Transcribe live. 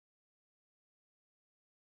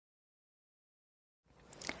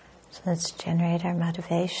So let's generate our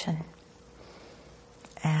motivation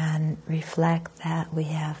and reflect that we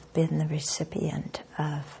have been the recipient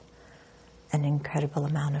of an incredible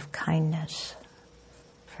amount of kindness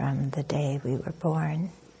from the day we were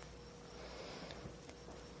born.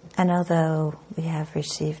 And although we have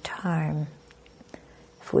received harm,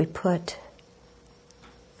 if we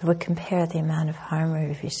compare the amount of harm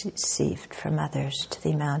we've received from others to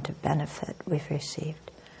the amount of benefit we've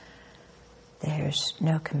received, there's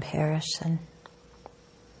no comparison,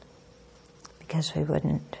 because we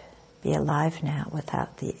wouldn't be alive now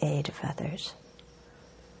without the aid of others.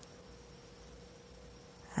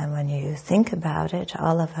 And when you think about it,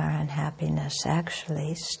 all of our unhappiness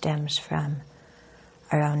actually stems from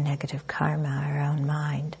our own negative karma, our own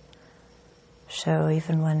mind. So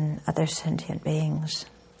even when other sentient beings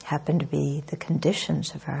happen to be the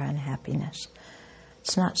conditions of our unhappiness,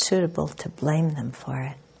 it's not suitable to blame them for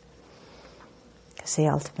it, because the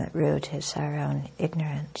ultimate root is our own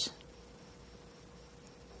ignorance.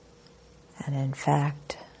 And in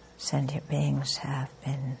fact, sentient beings have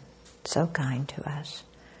been so kind to us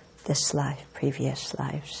this life, previous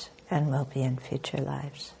lives, and will be in future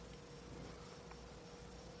lives.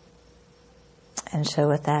 And so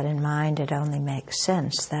with that in mind, it only makes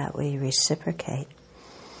sense that we reciprocate.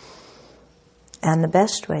 And the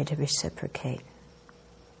best way to reciprocate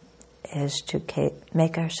is to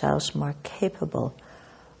make ourselves more capable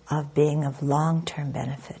of being of long-term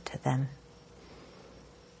benefit to them.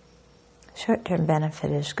 Short-term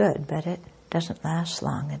benefit is good, but it doesn't last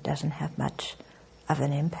long. It doesn't have much of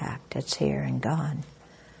an impact. It's here and gone.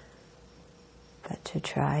 But to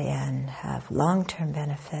try and have long-term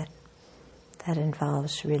benefit, that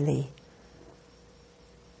involves really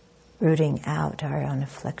rooting out our own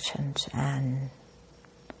afflictions and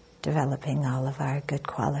developing all of our good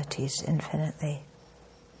qualities infinitely.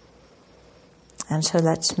 And so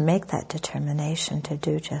let's make that determination to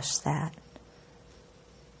do just that,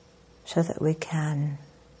 so that we can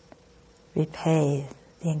repay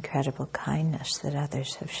the incredible kindness that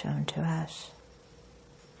others have shown to us.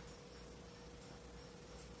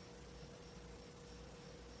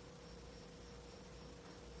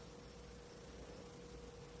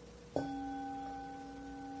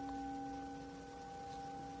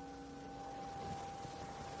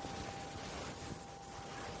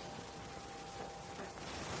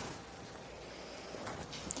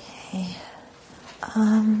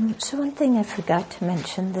 So one thing I forgot to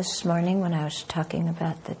mention this morning when I was talking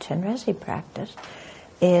about the Chenrezig practice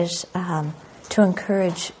is to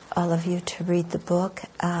encourage all of you to read the book,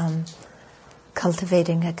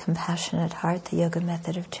 Cultivating a Compassionate Heart, the Yoga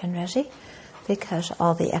Method of Chenrezig, because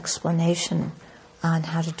all the explanation on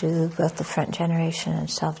how to do both the front generation and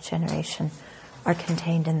self-generation are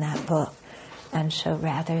contained in that book. And so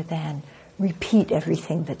rather than repeat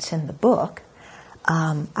everything that's in the book,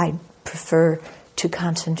 I prefer to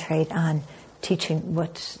concentrate on teaching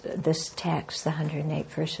what's this text, the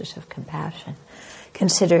 108 Verses of Compassion,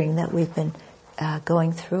 considering that we've been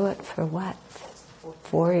going through it for what?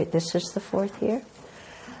 This is the fourth year?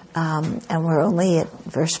 And we're only at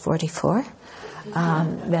verse 44.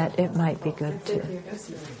 That it might be good to...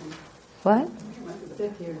 What?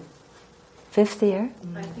 Fifth year. Fifth year?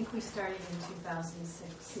 I think we started in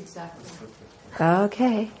 2006. Exactly.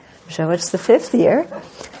 Okay. So it's the fifth year.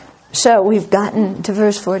 So we've gotten to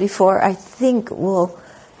verse 44. I think we'll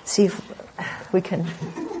see if we can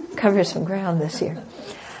cover some ground this year.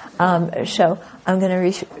 So I'm going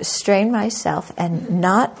to restrain myself and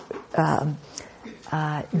not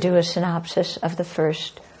do a synopsis of the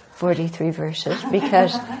first 43 verses,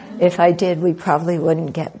 because if I did, we probably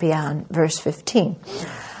wouldn't get beyond verse 15.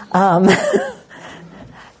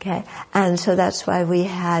 Okay, and so that's why we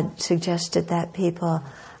had suggested that people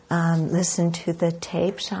listen to the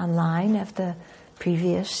tapes online of the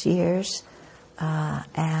previous years,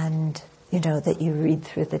 and that you read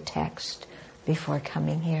through the text before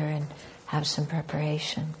coming here and have some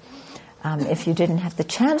preparation. If you didn't have the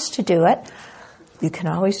chance to do it, you can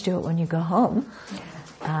always do it when you go home,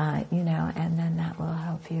 and then that will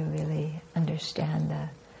help you really understand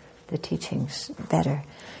the teachings better,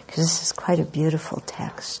 because this is quite a beautiful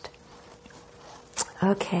text.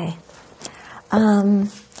 Okay.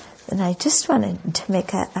 And I just wanted to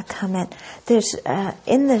make a comment. There's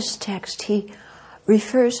in this text, he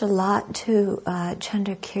refers a lot to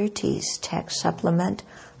Chandrakirti's text supplement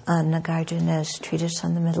on Nagarjuna's treatise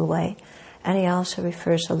on the Middle Way, and he also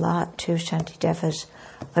refers a lot to Shantideva's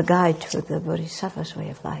A Guide to the Bodhisattva's Way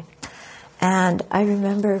of Life. And I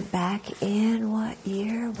remember back in, what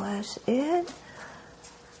year was it?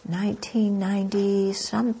 1990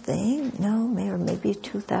 something, no, maybe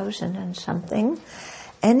 2000 and something.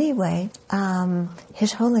 anyway,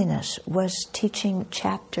 His Holiness was teaching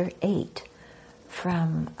chapter 8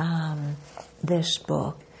 from this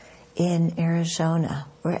book in Arizona.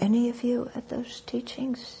 Were any of you at those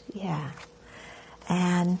teachings? Yeah.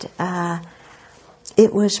 And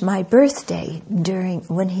it was my birthday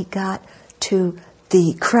when he got to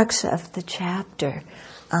the crux of the chapter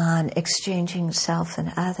on exchanging self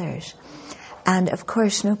and others. And of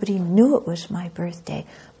course, nobody knew it was my birthday,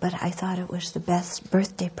 but I thought it was the best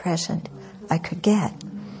birthday present I could get.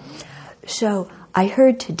 So I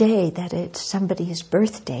heard today that it's somebody's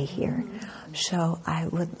birthday here, so I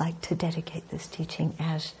would like to dedicate this teaching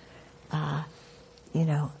as, on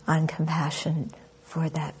compassion for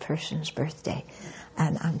that person's birthday.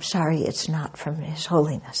 And I'm sorry it's not from His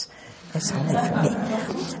Holiness. It's only from me.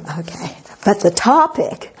 Okay. But the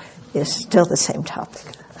topic is still the same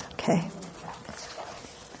topic. Okay.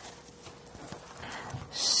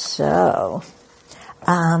 So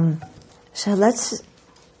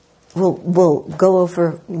we'll go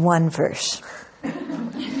over one verse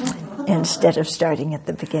instead of starting at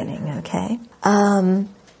the beginning, okay?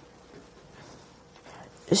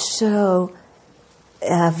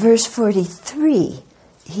 Verse 43,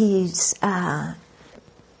 he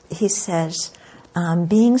says,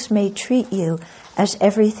 beings may treat you as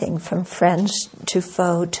everything from friends to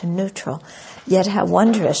foe to neutral, yet how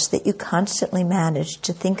wondrous that you constantly manage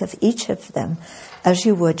to think of each of them as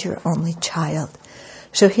you would your only child.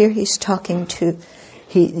 So here he's talking to,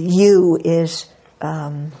 you is,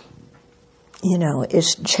 is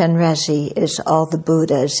Chenrezig, is all the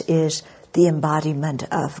Buddhas, is the embodiment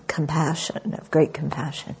of compassion, of great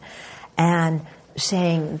compassion. And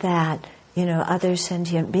saying that, other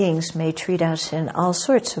sentient beings may treat us in all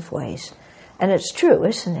sorts of ways. And it's true,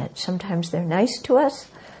 isn't it? Sometimes they're nice to us,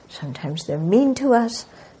 sometimes they're mean to us,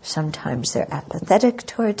 sometimes they're apathetic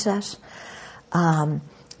towards us.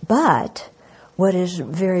 But what is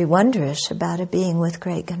very wondrous about a being with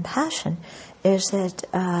great compassion is that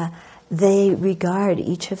they regard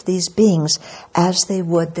each of these beings as they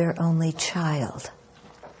would their only child.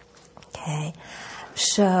 Okay?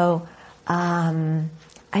 So,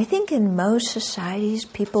 I think in most societies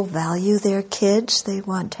people value their kids. They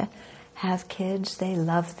want to have kids. They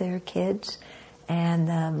love their kids. And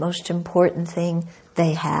the most important thing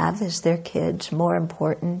they have is their kids. More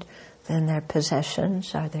important than their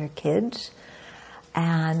possessions are their kids.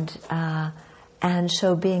 And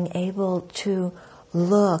so being able to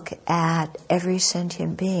look at every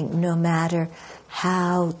sentient being, no matter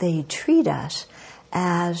how they treat us,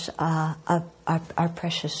 as our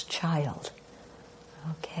precious child.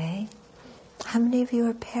 Okay? How many of you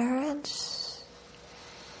are parents?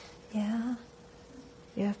 Yeah?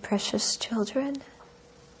 You have precious children?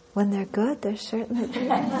 When they're good, they're certainly good.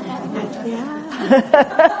 Yeah.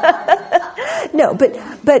 No, but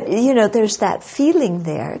there's that feeling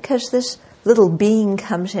there, because this little being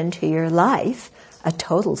comes into your life, a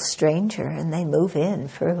total stranger, and they move in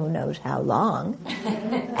for who knows how long,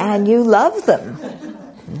 and you love them.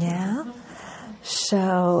 Yeah?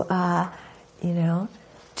 So,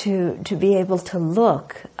 to be able to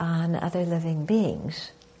look on other living beings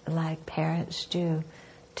like parents do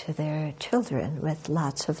to their children with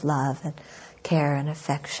lots of love and care and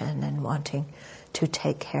affection and wanting to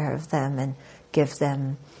take care of them and give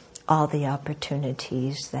them all the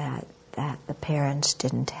opportunities that the parents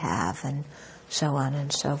didn't have, and so on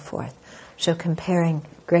and so forth. So comparing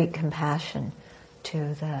great compassion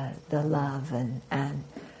to the love and an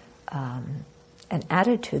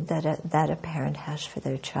attitude that a parent has for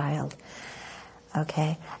their child.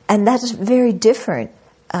 Okay? And that's very different,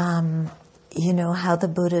 how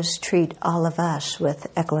the Buddhas treat all of us with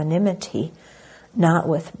equanimity, not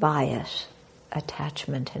with bias,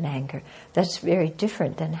 attachment, and anger. That's very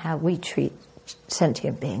different than how we treat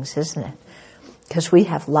sentient beings, isn't it? Because we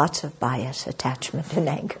have lots of bias, attachment, and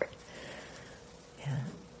anger. Yeah.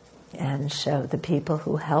 And so the people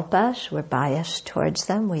who help us, we're biased towards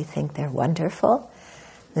them. We think they're wonderful.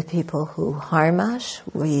 The people who harm us,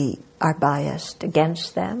 we are biased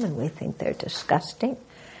against them, and we think they're disgusting.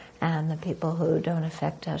 And the people who don't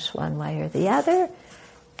affect us one way or the other,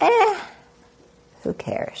 who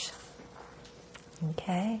cares?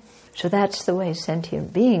 Okay? So that's the way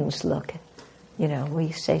sentient beings look.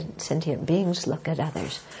 We say sentient beings look at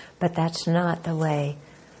others, but that's not the way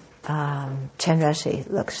Chenrezig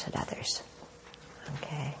looks at others.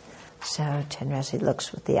 Okay? So Chenrezig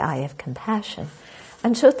looks with the eye of compassion.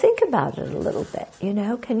 And so think about it a little bit.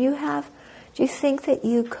 Do you think that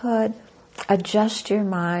you could adjust your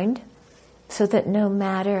mind so that no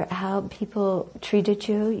matter how people treated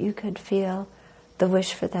you, you could feel the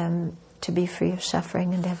wish for them to be free of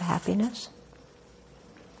suffering and to have happiness?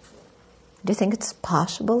 Do you think it's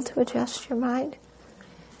possible to adjust your mind?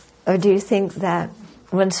 Or do you think that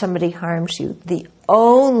when somebody harms you, the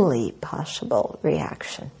only possible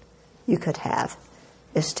reaction you could have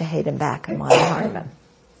is to hate him back and want to harm him?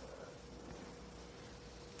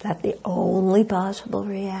 Is that the only possible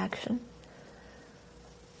reaction?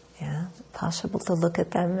 Yeah, possible to look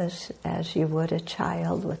at them as you would a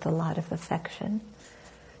child with a lot of affection.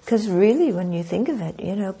 Because really, when you think of it,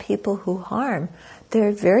 people who harm,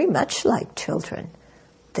 they're very much like children.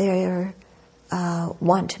 They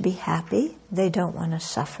want to be happy. They don't want to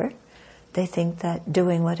suffer. They think that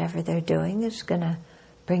doing whatever they're doing is going to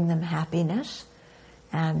bring them happiness.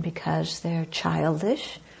 And because they're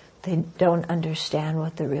childish, they don't understand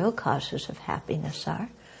what the real causes of happiness are.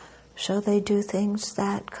 So they do things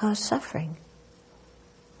that cause suffering.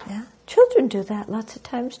 Yeah? Children do that lots of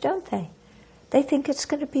times, don't they? They think it's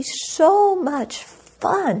going to be so much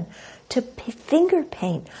fun to finger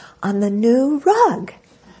paint on the new rug.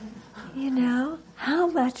 How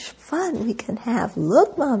much fun we can have.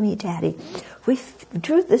 Look, Mommy, Daddy, we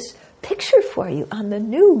drew this picture for you on the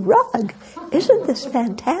new rug. Isn't this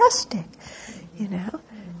fantastic?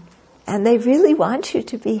 And they really want you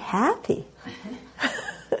to be happy.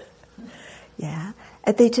 Yeah.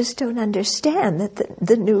 And they just don't understand that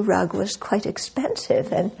the new rug was quite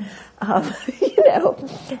expensive, and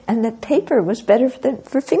and the paper was better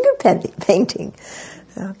for finger painting.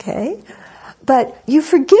 Okay, but you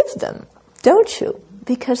forgive them, don't you?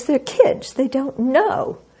 Because they're kids; they don't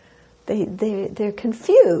know. They're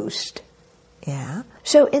confused. Yeah.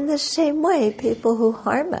 So in the same way, people who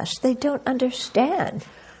harm us, they don't understand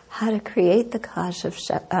how to create the cause of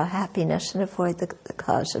happiness and avoid the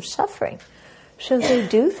cause of suffering. So they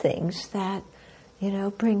do things that,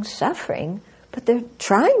 bring suffering, but they're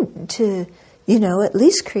trying to, at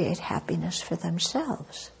least create happiness for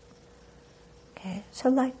themselves. Okay, so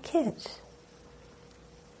like kids.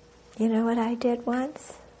 You know what I did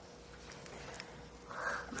once?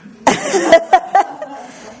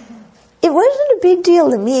 It wasn't a big deal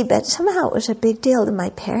to me, but somehow it was a big deal to my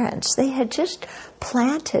parents. They had just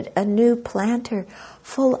planted a new planter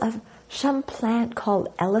full of some plant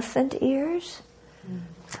called elephant ears.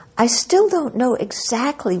 I still don't know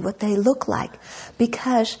exactly what they look like,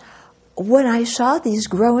 because when I saw these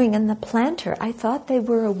growing in the planter, I thought they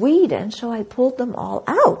were a weed, and so I pulled them all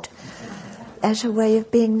out as a way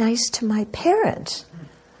of being nice to my parents.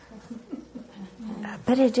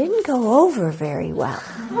 But it didn't go over very well.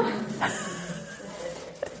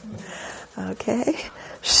 Okay?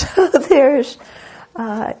 So there's,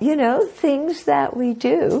 things that we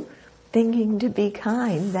do thinking to be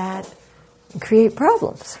kind that create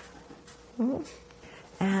problems.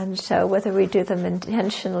 And so whether we do them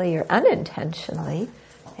intentionally or unintentionally,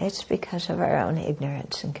 it's because of our own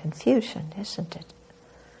ignorance and confusion, isn't it?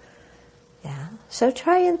 Yeah. So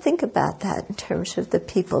try and think about that in terms of the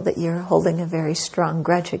people that you're holding a very strong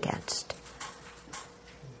grudge against.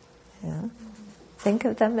 Yeah. Think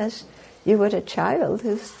of them as you would a child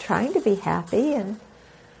who's trying to be happy, and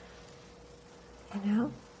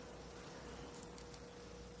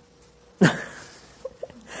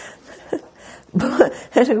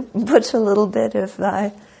and it puts a little bit of,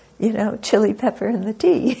 chili pepper in the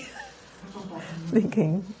tea,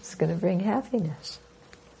 thinking it's going to bring happiness.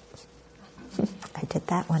 I did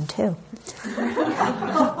that one too,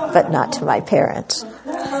 but not to my parents.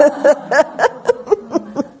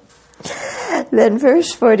 Then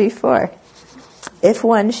verse 44, if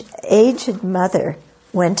one's aged mother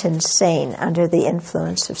went insane under the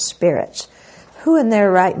influence of spirits, who in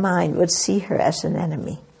their right mind would see her as an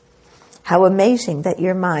enemy? How amazing that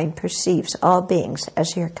your mind perceives all beings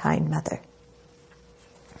as your kind mother.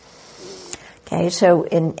 Okay, so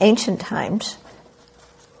in ancient times,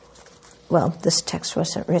 well, this text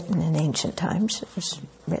wasn't written in ancient times. It was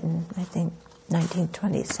written, I think, 19th,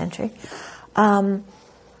 20th century.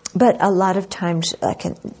 But a lot of times, like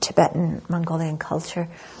in Tibetan, Mongolian culture,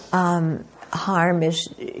 harm is,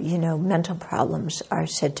 mental problems are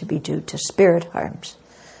said to be due to spirit harms.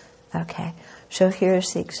 Okay, so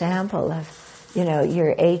here's the example of,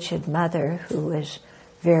 your aged mother who is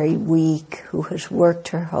very weak, who has worked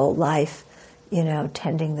her whole life,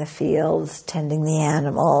 tending the fields, tending the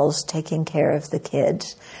animals, taking care of the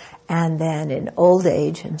kids. And then in old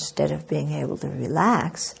age, instead of being able to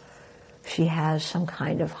relax, she has some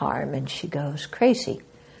kind of harm and she goes crazy.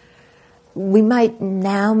 We might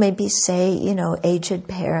now maybe say, aged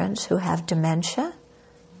parents who have dementia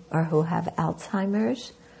or who have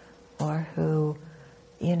Alzheimer's or who,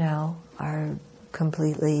 are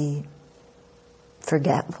completely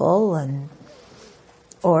forgetful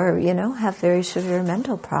or, have very severe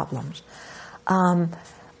mental problems.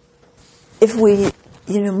 if we,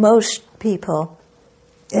 most people,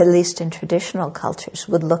 at least in traditional cultures,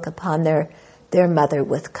 would look upon their mother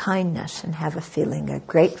with kindness and have a feeling of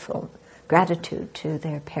gratitude to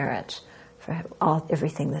their parents for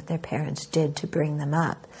everything that their parents did to bring them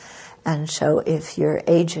up. And so if your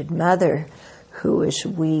aged mother, who is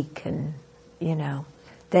weak and,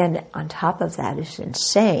 then on top of that is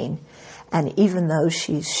insane, and even though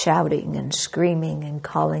she's shouting and screaming and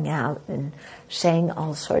calling out and saying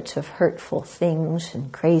all sorts of hurtful things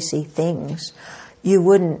and crazy things, you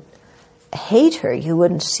wouldn't hate her, you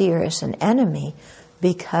wouldn't see her as an enemy,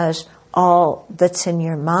 because all that's in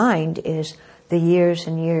your mind is the years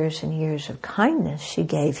and years and years of kindness she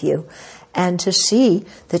gave you, and to see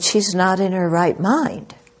that she's not in her right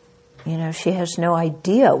mind. She has no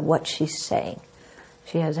idea what she's saying.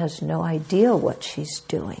 She has no idea what she's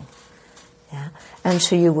doing. Yeah? And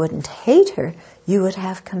so you wouldn't hate her, you would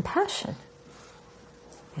have compassion.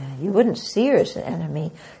 Yeah? You wouldn't see her as an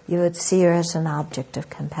enemy, you would see her as an object of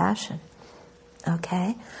compassion.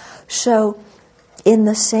 Okay? So, in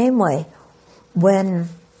the same way, when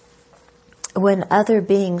other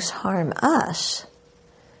beings harm us,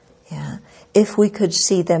 if we could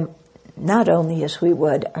see them not only as we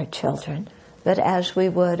would our children, but as we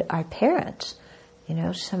would our parents,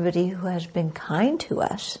 somebody who has been kind to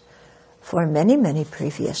us for many, many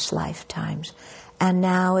previous lifetimes, and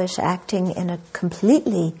now is acting in a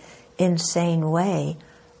completely insane way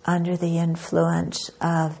under the influence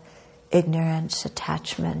of ignorance,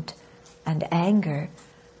 attachment, and anger.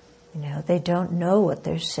 They don't know what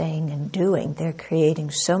they're saying and doing. They're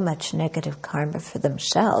creating so much negative karma for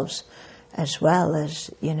themselves, as well as,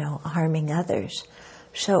 harming others.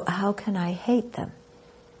 So how can I hate them?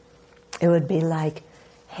 It would be like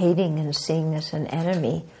hating and seeing as an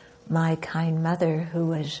enemy my kind mother who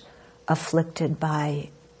was afflicted by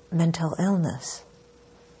mental illness.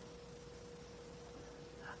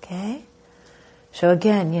 Okay? So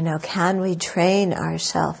again, can we train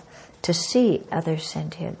ourselves to see other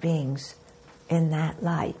sentient beings in that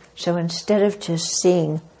light? So instead of just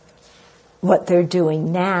seeing what they're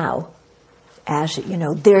doing now as,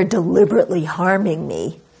 they're deliberately harming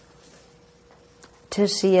me, to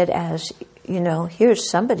see it as, here's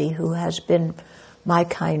somebody who has been my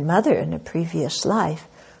kind mother in a previous life,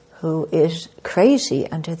 who is crazy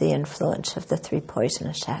under the influence of the 3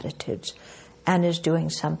 poisonous attitudes and is doing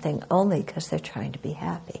something only because they're trying to be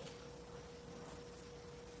happy.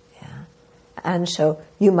 Yeah. And so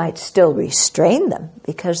you might still restrain them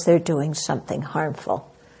because they're doing something harmful.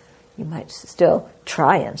 You might still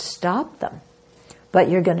try and stop them. But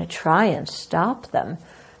you're going to try and stop them,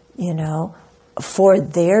 for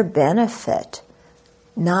their benefit,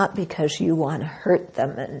 not because you want to hurt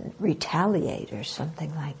them and retaliate or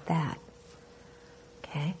something like that.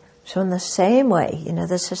 Okay? So in the same way,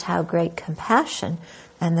 this is how great compassion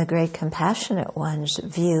and the great compassionate ones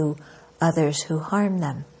view others who harm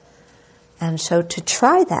them. And so to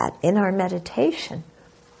try that in our meditation,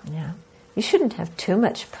 you shouldn't have too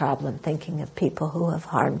much problem thinking of people who have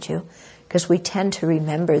harmed you, because we tend to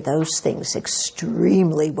remember those things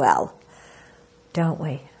extremely well, don't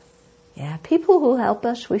we? Yeah, people who help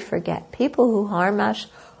us, we forget. People who harm us,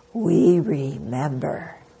 we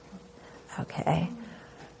remember. Okay?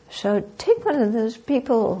 So take one of those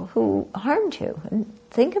people who harmed you and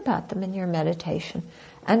think about them in your meditation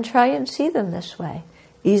and try and see them this way.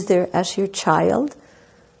 Either as your child,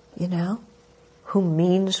 who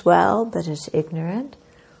means well but is ignorant,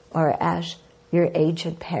 or as your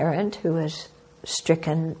aged parent who is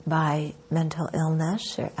stricken by mental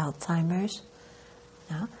illness or Alzheimer's,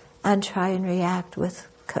 and try and react with,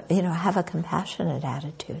 have a compassionate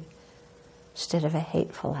attitude instead of a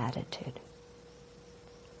hateful attitude.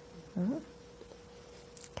 Mm-hmm.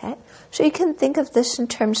 Okay? So you can think of this in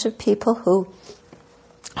terms of people who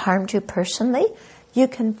harmed you personally. You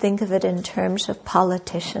can think of it in terms of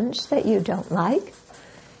politicians that you don't like,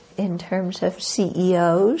 in terms of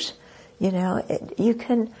CEOs. You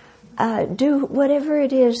can do whatever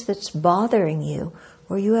it is that's bothering you,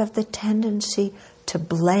 where you have the tendency to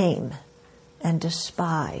blame and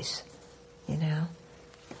despise.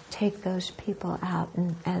 Take those people out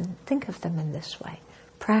and think of them in this way.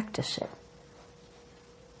 Practice it.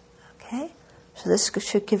 Okay? So this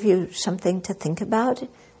should give you something to think about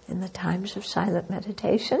in the times of silent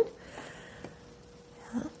meditation.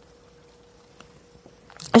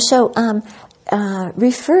 So,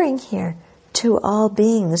 referring here to all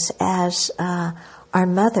beings as our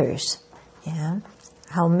mothers,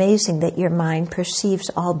 how amazing that your mind perceives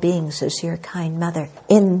all beings as your kind mother.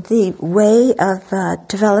 In the way of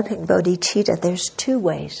developing bodhicitta, there's 2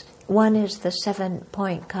 ways. one is the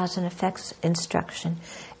 7-point cause and effects instruction,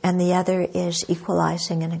 and the other is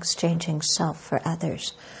equalizing and exchanging self for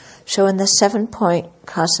others. So in the 7-point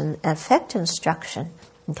cause and effect instruction,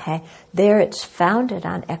 okay, there it's founded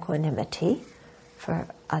on equanimity for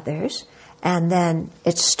others, and then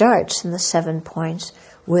it starts in the 7 points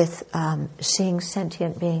with seeing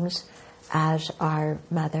sentient beings as our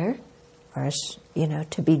mother, or as,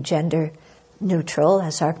 to be gender neutral,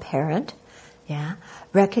 as our parent, yeah,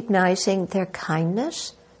 recognizing their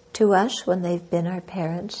kindness to us when they've been our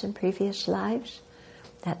parents in previous lives.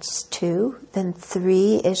 That's 2. Then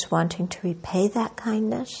 3 is wanting to repay that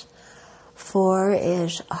kindness. 4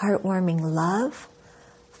 is heartwarming love.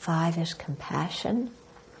 5 is compassion.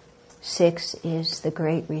 6 is the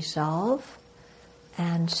great resolve.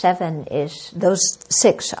 And 7 is, those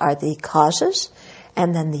 6 are the causes,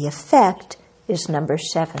 and then the effect is number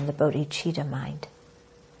 7, the bodhicitta mind.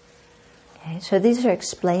 Okay, so these are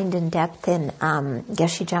explained in depth in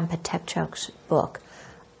Geshe Jampa Tekchok's book,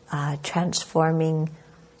 Transform.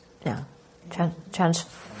 Yeah,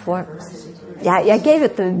 I gave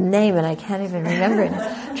it the name and I can't even remember it.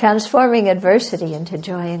 Transforming Adversity into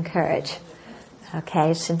Joy and Courage. Okay,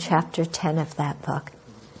 it's in chapter 10 of that book.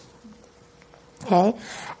 Okay,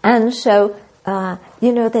 and so,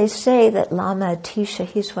 they say that Lama Atisha,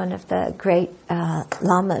 he's one of the great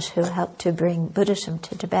lamas who helped to bring Buddhism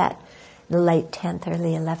to Tibet in the late 10th,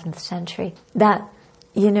 early 11th century, that,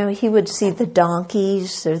 he would see the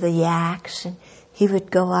donkeys or the yaks, and he would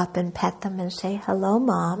go up and pet them and say, "Hello,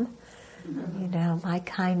 Mom," my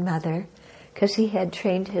kind mother, because he had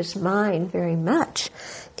trained his mind very much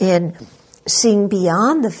in seeing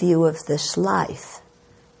beyond the view of this life,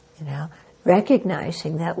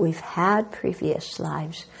 recognizing that we've had previous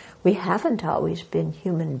lives. We haven't always been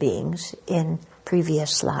human beings in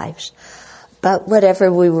previous lives. But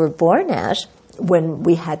whatever we were born as, when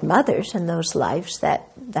we had mothers in those lives that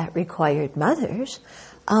required mothers,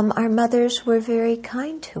 our mothers were very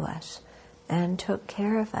kind to us and took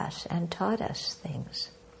care of us and taught us things.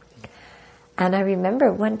 And I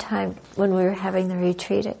remember one time when we were having the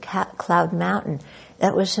retreat at Cloud Mountain,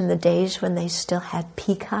 that was in the days when they still had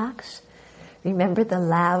peacocks. Remember the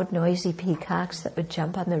loud, noisy peacocks that would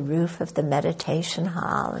jump on the roof of the meditation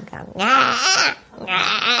hall and go, "Nah,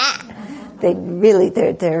 nah." They really,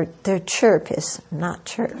 their chirp is not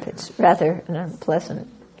chirp, it's rather an unpleasant,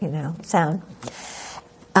 sound.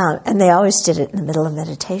 And they always did it in the middle of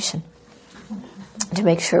meditation to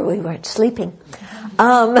make sure we weren't sleeping.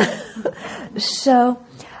 But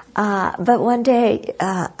one day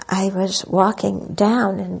I was walking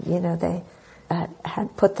down and, they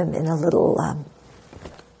had put them in a little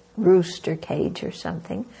rooster cage or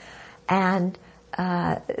something. And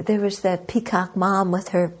there was the peacock mom with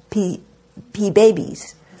her pea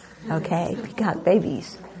babies. Okay, peacock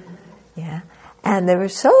babies. Yeah. And they were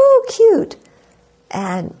so cute.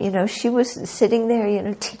 And, she was sitting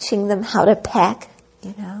there, teaching them how to peck.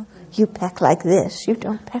 You peck like this. You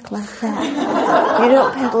don't peck like that. You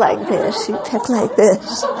don't peck like this. You peck like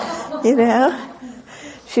this.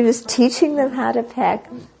 She was teaching them how to peck.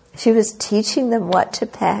 She was teaching them what to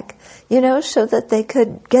peck, so that they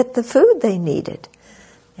could get the food they needed.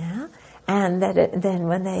 Yeah. And then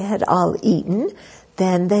when they had all eaten,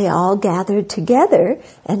 then they all gathered together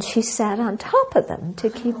and she sat on top of them to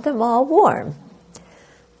keep them all warm.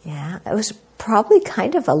 Yeah. It was probably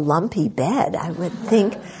kind of a lumpy bed, I would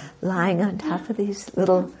think, lying on top of these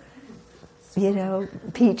little,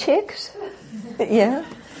 pea chicks. Yeah.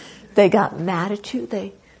 They got mad at you.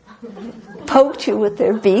 They poked you with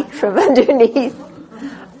their beak from underneath.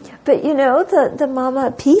 But the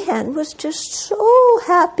mama peahen was just so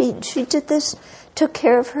happy. She did this, took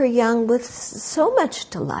care of her young with so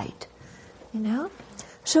much delight,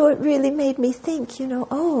 So it really made me think,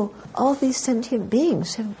 all these sentient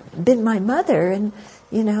beings have been my mother, and,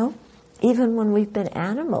 even when we've been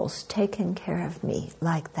animals, taken care of me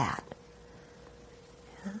like that.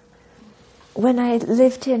 When I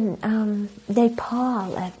lived in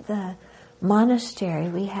Nepal at the monastery,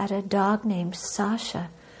 we had a dog named Sasha.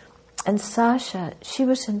 And Sasha, she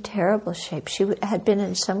was in terrible shape. She had been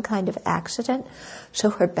in some kind of accident, so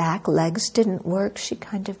her back legs didn't work. She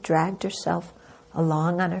kind of dragged herself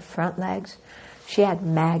along on her front legs. She had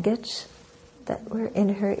maggots that were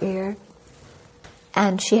in her ear.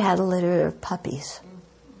 And she had a litter of puppies.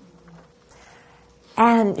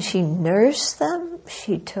 And she nursed them,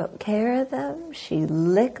 she took care of them, she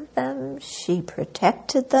licked them, she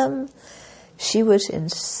protected them. She was in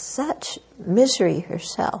such misery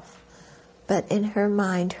herself. But in her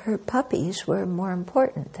mind, her puppies were more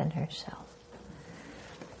important than herself.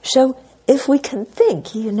 So if we can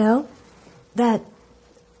think, that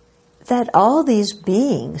that all these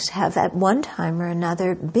beings have at one time or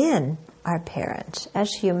another been our parents,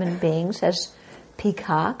 as human beings, as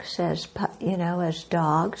peacocks, as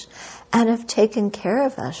dogs, and have taken care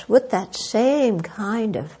of us with that same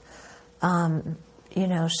kind of,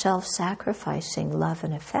 self-sacrificing love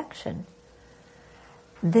and affection,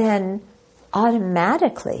 then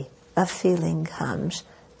automatically a feeling comes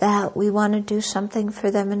that we want to do something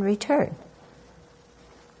for them in return.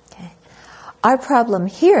 Okay. Our problem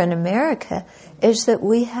here in America is that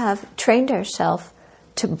we have trained ourselves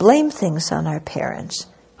to blame things on our parents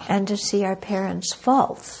and to see our parents'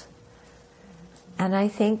 faults. And I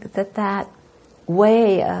think that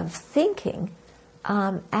way of thinking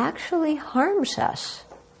actually harms us.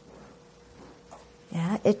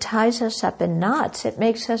 Yeah, it ties us up in knots. It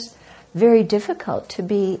makes us very difficult to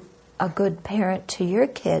be a good parent to your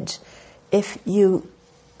kids if you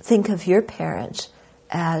think of your parents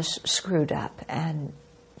as screwed up and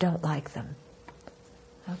don't like them.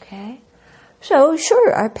 Okay? So,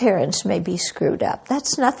 sure, our parents may be screwed up.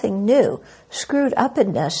 That's nothing new. Screwed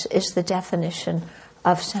uppedness is the definition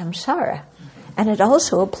of samsara. And it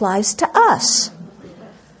also applies to us.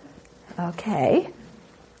 Okay?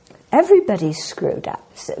 Everybody's screwed up.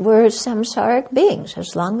 We're samsaric beings,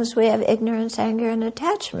 as long as we have ignorance, anger, and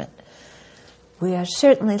attachment. We are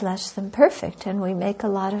certainly less than perfect, and we make a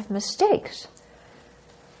lot of mistakes.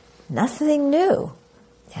 Nothing new.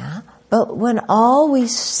 Yeah? But when all we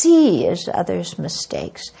see is others'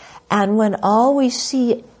 mistakes, and when all we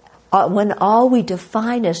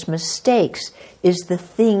define as mistakes is the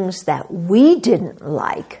things that we didn't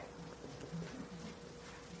like,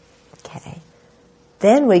 okay,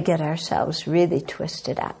 then we get ourselves really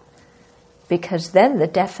twisted up. Because then the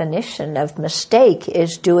definition of mistake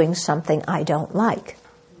is doing something I don't like.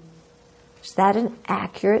 Is that an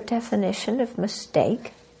accurate definition of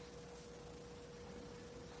mistake?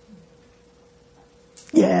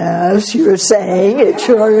 Yes, you're saying it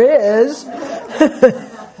sure is.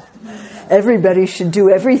 Everybody should do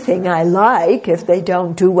everything I like. If they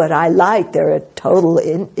don't do what I like, they're a total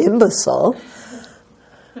imbecile.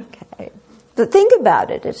 Okay. But think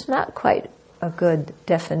about it. It's not quite a good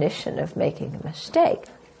definition of making a mistake,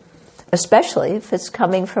 especially if it's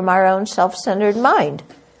coming from our own self-centered mind.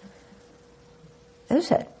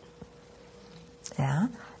 Is it? Yeah.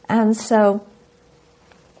 And so,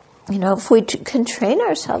 if we can train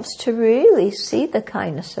ourselves to really see the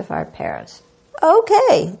kindness of our parents,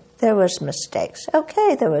 okay, there was mistakes,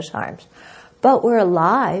 okay, there was harms, but we're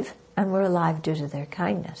alive, and we're alive due to their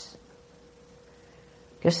kindness.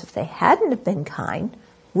 Because if they hadn't have been kind,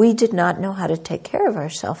 we did not know how to take care of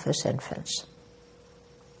ourselves as infants.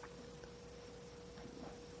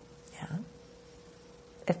 Yeah.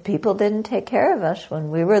 If people didn't take care of us when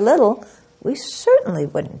we were little, we certainly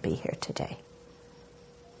wouldn't be here today.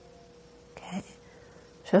 Okay.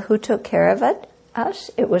 So who took care of us?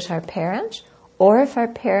 It was our parents. Or if our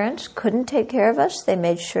parents couldn't take care of us, they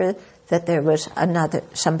made sure that there was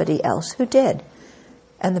somebody else who did.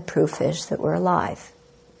 And the proof is that we're alive.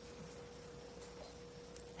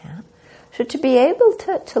 Yeah. So to be able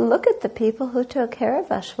to look at the people who took care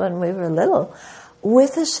of us when we were little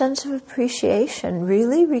with a sense of appreciation,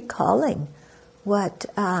 really recalling what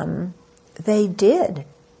they did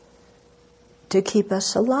to keep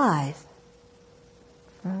us alive.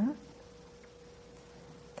 Mm-hmm.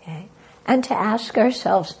 Okay. And to ask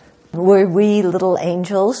ourselves, were we little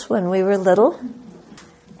angels when we were little?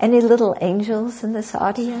 Any little angels in this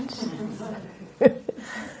audience?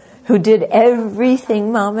 Who did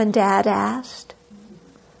everything Mom and Dad asked?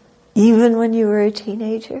 Even when you were a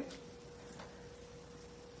teenager?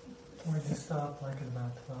 Or you stopped like at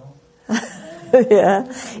about 12?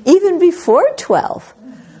 Yeah. Even before 12.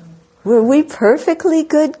 Were we perfectly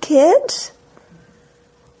good kids?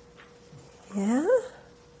 Yeah.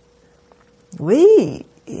 We,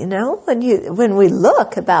 when we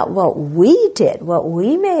look about what we did, what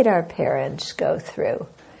we made our parents go through,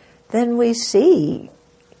 then we see,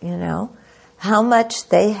 how much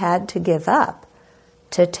they had to give up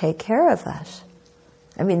to take care of us.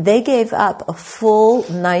 I mean, they gave up a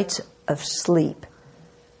full night of sleep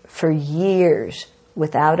for years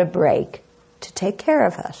without a break to take care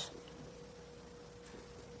of us.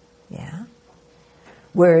 Yeah.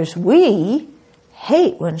 Whereas we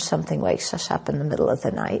hate when something wakes us up in the middle of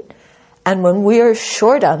the night. And when we're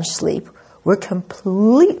short on sleep, we're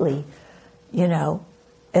completely, in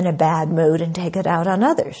a bad mood and take it out on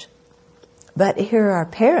others. But here are our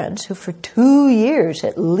parents who for 2 years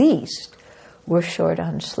at least were short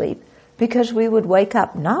on sleep because we would wake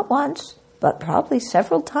up not once, but probably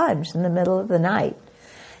several times in the middle of the night.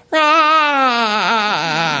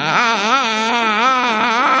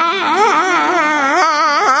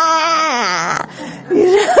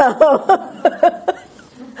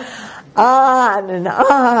 On and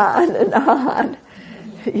on and on,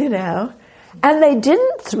 And they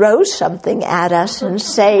didn't throw something at us and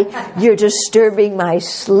say, "You're disturbing my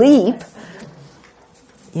sleep."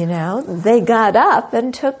 They got up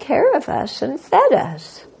and took care of us and fed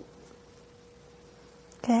us.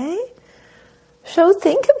 Okay? So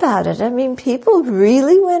think about it. I mean, people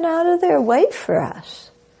really went out of their way for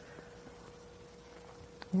us.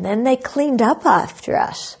 And then they cleaned up after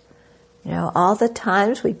us. All the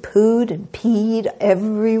times we pooed and peed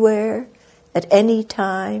everywhere, at any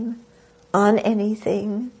time, on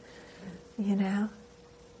anything,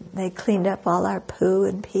 They cleaned up all our poo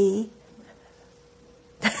and pee.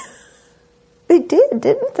 They did,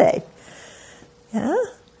 didn't they? Yeah?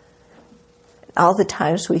 All the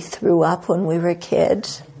times we threw up when we were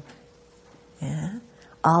kids. Yeah?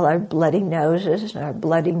 All our bloody noses and our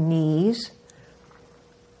bloody knees.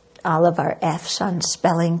 All of our F's on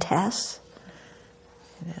spelling tests.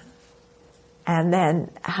 And then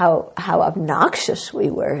how obnoxious we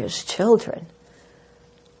were as children.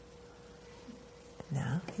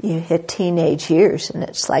 You hit teenage years and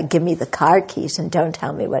it's like, give me the car keys and don't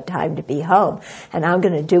tell me what time to be home. And I'm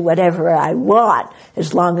going to do whatever I want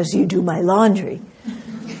as long as you do my laundry.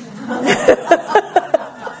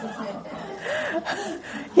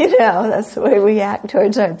 That's the way we act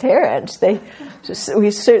towards our parents. We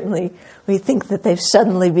think that they've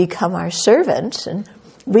suddenly become our servants and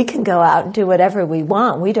we can go out and do whatever we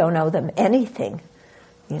want. We don't owe them anything,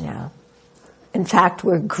 In fact,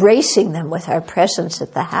 we're gracing them with our presence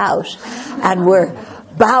at the house, and we're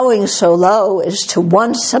bowing so low as to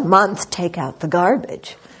once a month take out the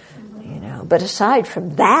garbage. But aside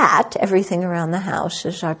from that, everything around the house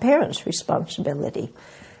is our parents' responsibility.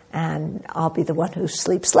 And I'll be the one who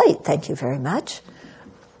sleeps late, thank you very much.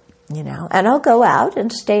 And I'll go out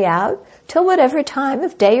and stay out till whatever time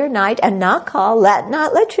of day or night and not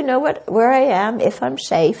let you know where I am, if I'm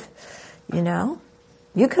safe,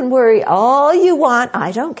 You can worry all you want.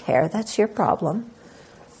 I don't care. That's your problem.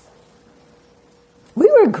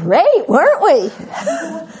 We were great, weren't we?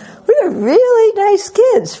 We were really nice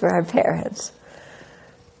kids for our parents.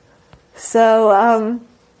 So,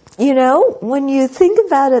 when you think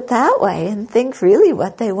about it that way and think really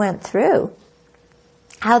what they went through,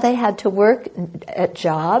 how they had to work at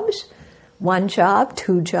jobs, 1 job,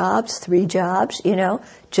 2 jobs, 3 jobs,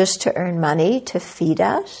 just to earn money to feed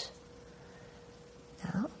us.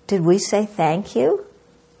 Did we say thank you?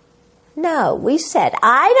 No, we said,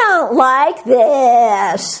 I don't like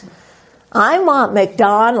this. I want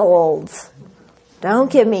McDonald's.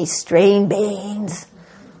 Don't give me string beans.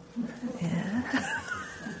 Yeah.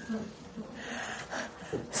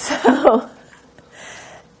 So,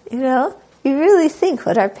 you really think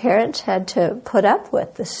what our parents had to put up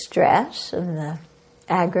with, the stress and the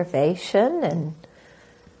aggravation and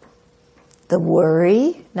the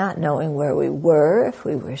worry, not knowing where we were, if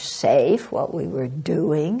we were safe, what we were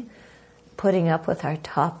doing, putting up with our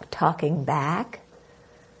talking back.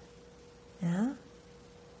 Yeah?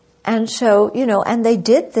 And so, and they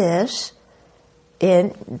did this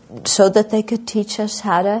so that they could teach us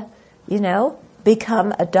how to,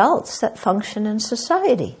 become adults that function in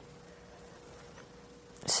society.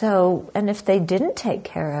 So, and if they didn't take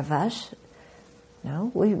care of us,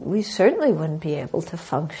 we certainly wouldn't be able to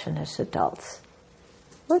function as adults,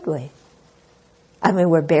 would we? I mean,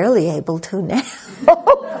 we're barely able to now.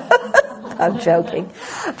 I'm joking.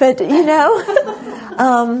 But,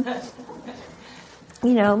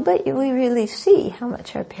 but we really see how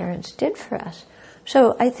much our parents did for us.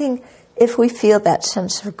 So I think if we feel that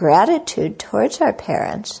sense of gratitude towards our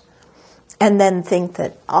parents, and then think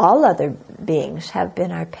that all other beings have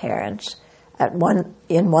been our parents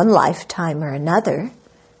in one lifetime or another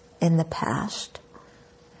in the past,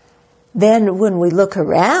 then when we look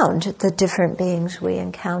around at the different beings we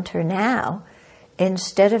encounter now,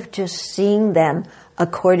 instead of just seeing them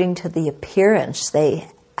according to the appearance they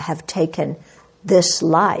have taken this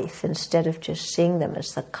life, instead of just seeing them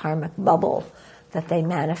as the karmic bubble that they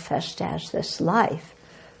manifest as this life,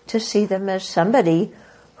 to see them as somebody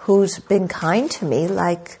who's been kind to me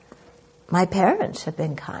like my parents have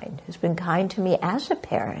been kind, who's been kind to me as a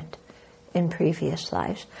parent in previous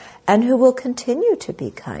lives, and who will continue to be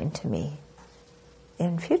kind to me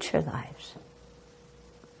in future lives.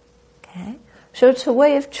 Okay? So it's a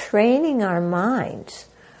way of training our minds,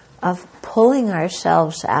 of pulling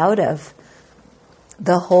ourselves out of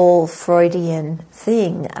the whole Freudian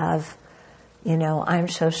thing of, I'm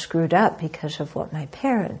so screwed up because of what my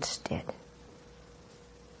parents did.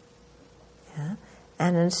 Yeah?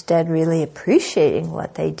 And instead really appreciating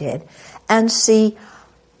what they did and see,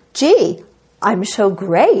 gee, I'm so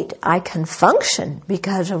great, I can function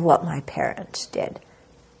because of what my parents did.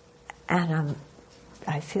 And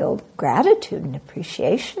I feel gratitude and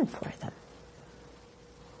appreciation for them.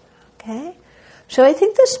 Okay? So I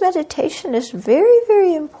think this meditation is very,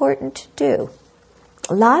 very important to do.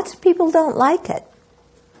 Lots of people don't like it.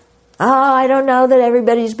 Oh, I don't know that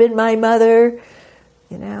everybody's been my mother.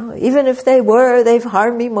 You know, even if they were, they've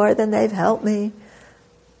harmed me more than they've helped me.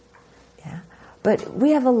 Yeah. But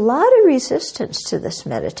we have a lot of resistance to this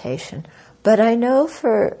meditation. But I know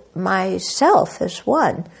for myself as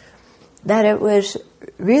one, that it was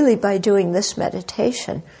really by doing this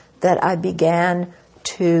meditation that I began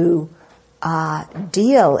to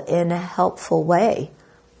deal in a helpful way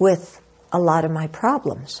with a lot of my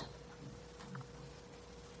problems.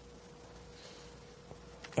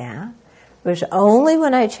 Yeah. It was only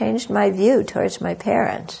when I changed my view towards my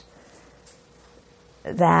parents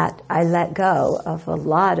that I let go of a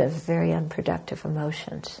lot of very unproductive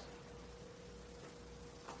emotions.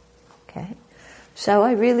 Okay? So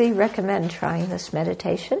I really recommend trying this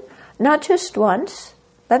meditation, not just once,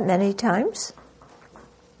 but many times.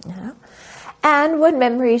 You know? And when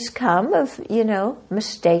memories come of,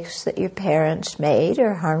 mistakes that your parents made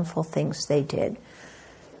or harmful things they did,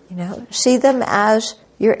 see them as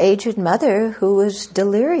your aged mother who was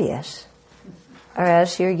delirious, or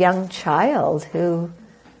as your young child who,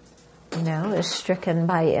 is stricken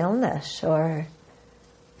by illness or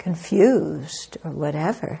confused or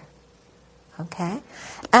whatever. Okay?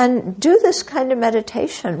 And do this kind of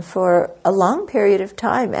meditation for a long period of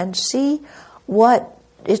time and see what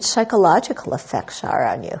its psychological effects are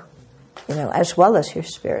on you, as well as your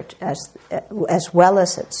spirit, as well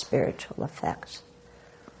as its spiritual effects.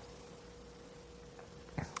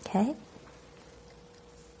 Okay?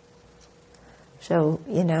 So,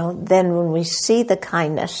 then when we see the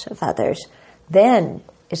kindness of others, then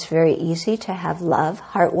it's very easy to have love,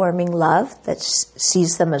 heartwarming love that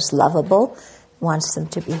sees them as lovable, wants them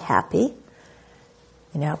to be happy.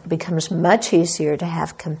 It becomes much easier to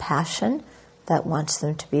have compassion that wants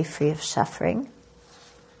them to be free of suffering.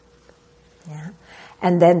 Yeah.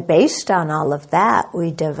 And then based on all of that,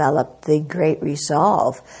 we develop the great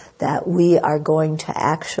resolve that we are going to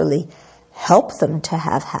actually help them to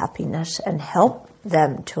have happiness and help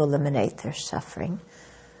them to eliminate their suffering.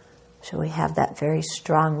 So we have that very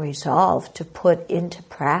strong resolve to put into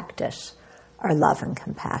practice our love and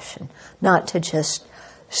compassion, not to just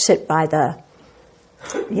sit by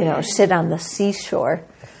sit on the seashore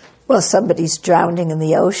while somebody's drowning in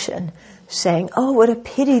the ocean, saying, oh, what a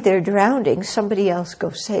pity they're drowning, somebody else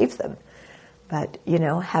go save them. But,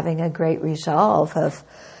 having a great resolve of,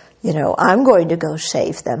 I'm going to go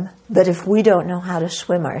save them, but if we don't know how to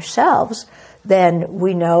swim ourselves, then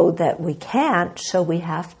we know that we can't, so we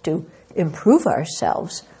have to improve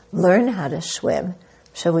ourselves, learn how to swim,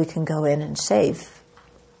 so we can go in and save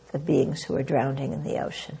the beings who are drowning in the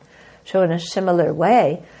ocean. So in a similar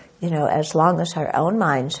way, as long as our own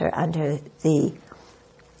minds are under the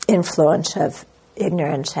influence of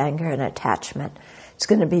ignorance, anger, and attachment, it's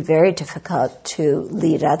going to be very difficult to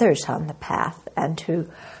lead others on the path and to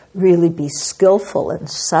really be skillful and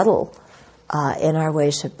subtle in our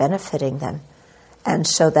ways of benefiting them. And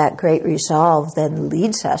so that great resolve then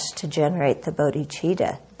leads us to generate the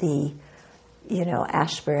bodhicitta, the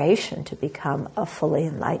aspiration to become a fully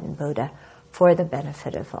enlightened Buddha for the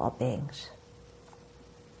benefit of all beings.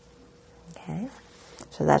 Okay?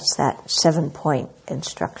 So that's that 7-point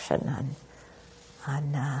instruction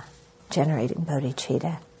on generating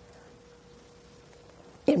bodhicitta.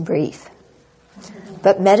 In brief.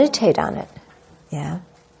 But meditate on it. Yeah?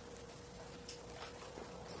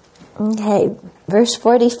 Okay, verse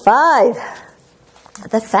 45.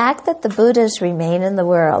 The fact that the Buddhas remain in the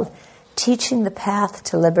world, teaching the path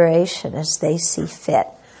to liberation as they see fit,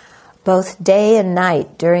 both day and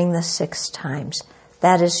night during the 6 times,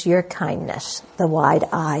 that is your kindness, the wide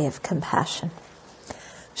eye of compassion.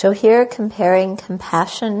 So here comparing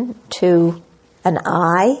compassion to an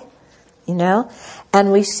eye,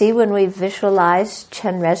 and we see when we visualize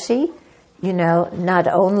Chenrezig, not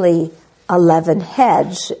only 11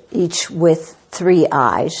 heads, each with 3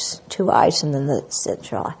 eyes, 2 eyes and then the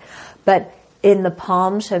central eye, but in the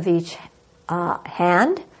palms of each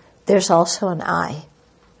hand, there's also an eye.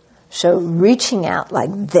 So reaching out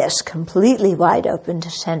like this, completely wide open to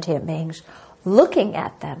sentient beings, looking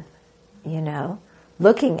at them,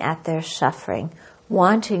 looking at their suffering,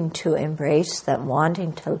 wanting to embrace them,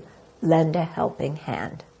 wanting to lend a helping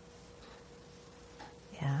hand.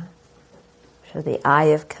 Yeah. So the eye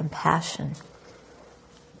of compassion.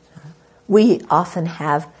 We often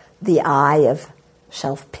have the eye of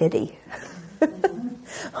self-pity.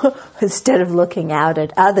 Instead of looking out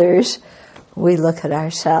at others, we look at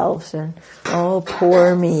ourselves and, oh,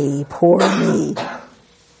 poor me, poor me.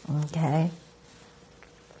 Okay?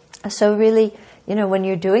 So really, when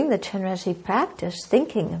you're doing the Chenrezig practice,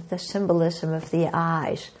 thinking of the symbolism of the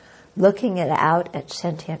eyes, looking out at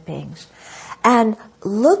sentient beings, and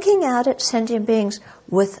looking out at sentient beings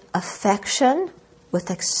with affection, with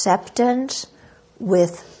acceptance,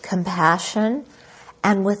 with compassion,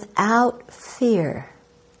 and without fear.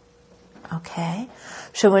 Okay?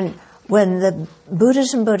 So when the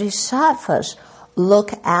Buddhas and Bodhisattvas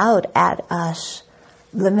look out at us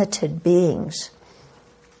limited beings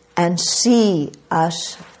and see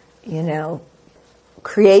us,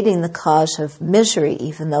 creating the cause of misery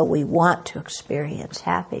even though we want to experience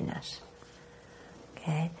happiness.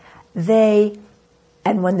 Okay?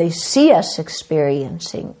 And when they see us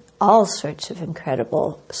experiencing all sorts of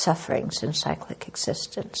incredible sufferings in cyclic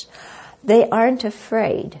existence, they aren't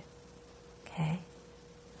afraid. Okay?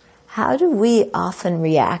 How do we often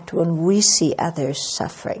react when we see others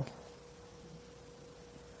suffering?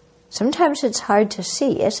 Sometimes it's hard to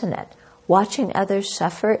see, isn't it? Watching others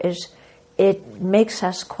suffer it makes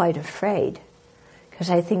us quite afraid, because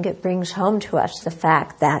I think it brings home to us the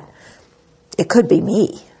fact that it could be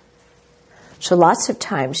me. So lots of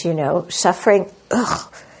times, suffering,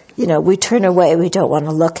 we turn away, we don't want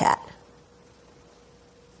to look at.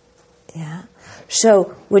 Yeah.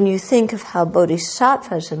 So when you think of how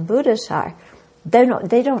bodhisattvas and Buddhas are,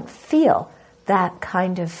 they don't feel that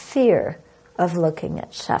kind of fear of looking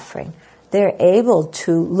at suffering. They're able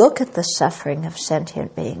to look at the suffering of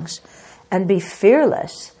sentient beings and be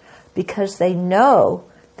fearless, because they know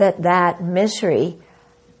that misery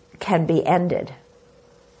can be ended.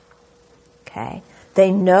 Okay?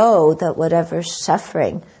 They know that whatever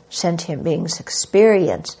suffering sentient beings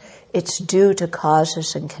experience, it's due to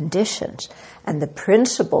causes and conditions. And the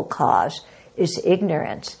principal cause is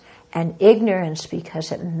ignorance. And ignorance,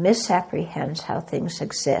 because it misapprehends how things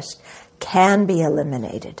exist, can be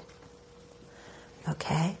eliminated.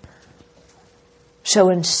 Okay? So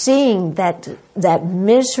in seeing that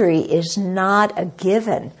misery is not a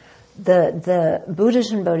given, the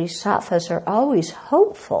Buddhas and Bodhisattvas are always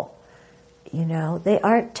hopeful. They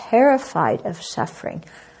aren't terrified of suffering.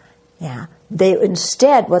 Yeah.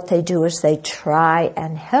 Instead, what they do is they try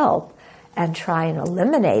and help and try and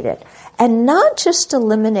eliminate it. And not just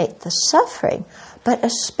eliminate the suffering, but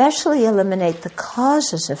especially eliminate the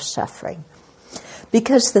causes of suffering.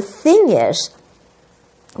 Because the thing is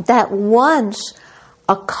that once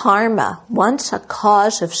a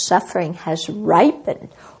cause of suffering has ripened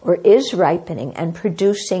or is ripening and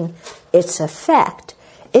producing its effect,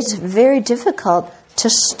 it's very difficult to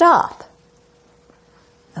stop.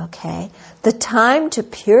 Okay? The time to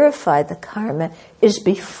purify the karma is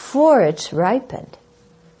before it's ripened.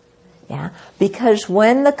 Yeah? Because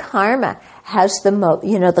when the karma has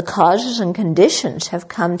the causes and conditions have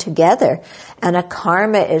come together and a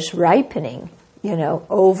karma is ripening,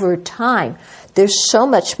 over time, there's so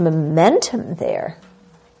much momentum there,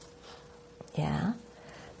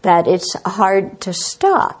 that it's hard to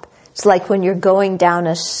stop. It's like when you're going down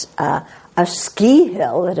a ski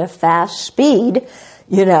hill at a fast speed,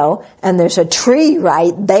 and there's a tree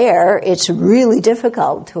right there, it's really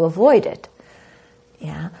difficult to avoid it.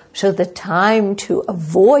 Yeah. So the time to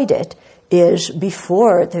avoid it is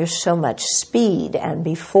before there's so much speed and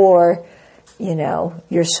before,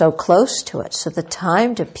 you're so close to it. So the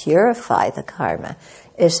time to purify the karma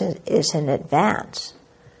is in advance.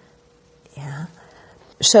 Yeah.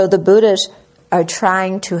 So the Buddhas are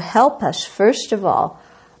trying to help us, first of all,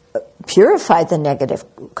 purify the negative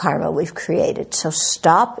karma we've created. So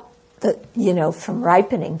stop from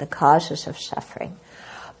ripening the causes of suffering.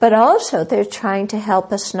 But also they're trying to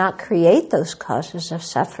help us not create those causes of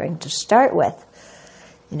suffering to start with.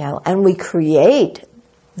 And we create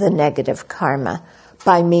the negative karma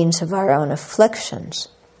by means of our own afflictions.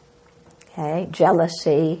 Okay?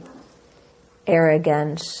 Jealousy,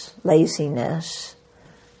 arrogance, laziness,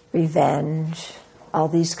 revenge, all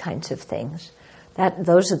these kinds of things.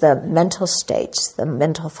 Those are the mental states, the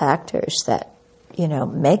mental factors that,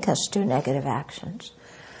 make us do negative actions.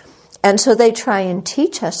 And so they try and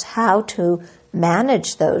teach us how to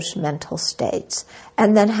manage those mental states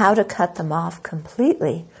and then how to cut them off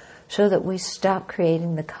completely so that we stop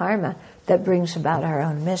creating the karma that brings about our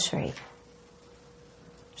own misery.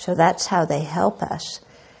 So that's how they help us.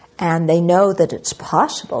 And they know that it's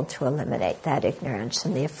possible to eliminate that ignorance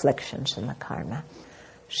and the afflictions and the karma.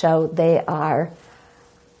 So they are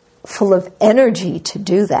full of energy to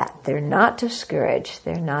do that. They're not discouraged.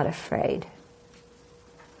 They're not afraid.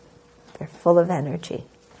 They're full of energy.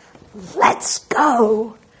 let's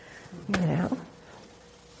go,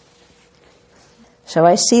 So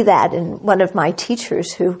I see that in one of my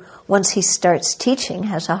teachers who, once he starts teaching,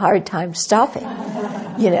 has a hard time stopping,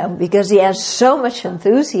 because he has so much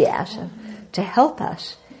enthusiasm to help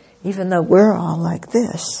us, even though we're all like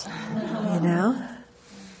this,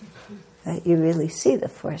 that you really see the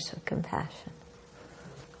force of compassion.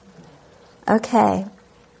 Okay.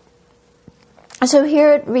 So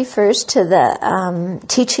here it refers to the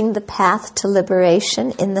teaching the path to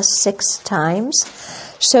liberation in the 6 times.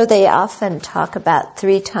 So they often talk about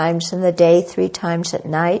 3 times in the day, 3 times at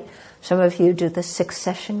night. Some of you do the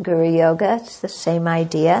 6-session Guru Yoga. It's the same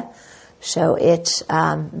idea. So it's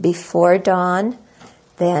before dawn,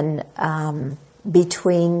 then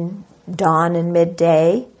between dawn and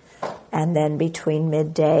midday, and then between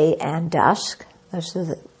midday and dusk. Those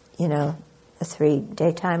are the 3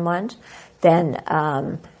 daytime ones. Then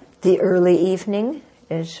the early evening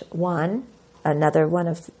is one. Another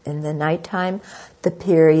one in the nighttime. The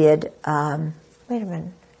period. Wait a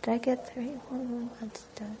minute. Did I get 3? 1,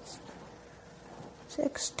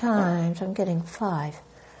 6 times. I'm getting 5.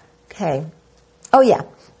 Okay. Oh yeah.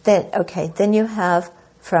 Then you have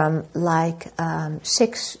from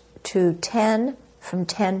 6 to 10, from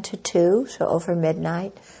 10 to 2, so over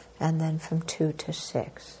midnight, and then from 2 to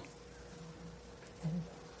 6.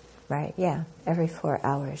 Right? Yeah. Every 4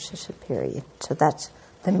 hours is a period. So that's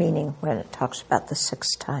the meaning when it talks about the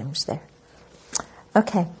 6 times there.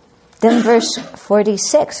 Okay. Then verse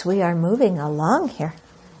 46, we are moving along here.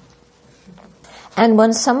 And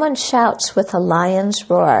when someone shouts with a lion's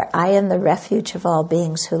roar, I am the refuge of all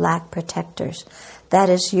beings who lack protectors. That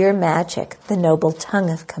is your magic, the noble tongue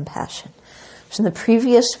of compassion. So in the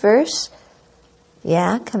previous verse,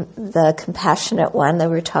 the compassionate one, they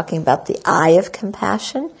were talking about the eye of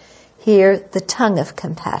compassion. Here, the tongue of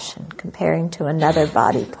compassion, comparing to another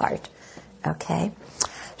body part. Okay?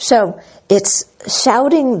 So, it's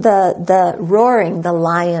shouting the roaring, the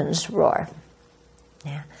lion's roar.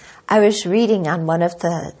 Yeah. I was reading on one of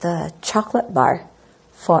the chocolate bar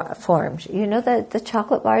forums. You know the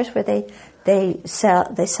chocolate bars where they sell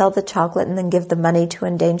the chocolate and then give the money to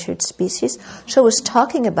endangered species? So it was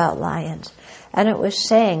talking about lions. And it was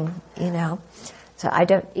saying, so I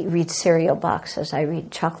don't read cereal boxes, I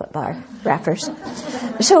read chocolate bar wrappers.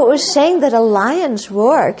 So it was saying that a lion's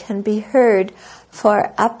roar can be heard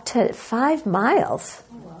for up to 5 miles.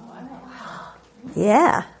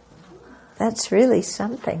 Yeah, that's really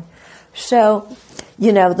something. So,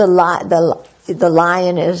 the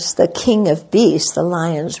lion is the king of beasts. The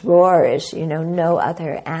lion's roar is, no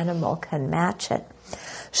other animal can match it.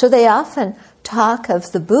 So they often talk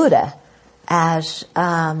of the Buddha as...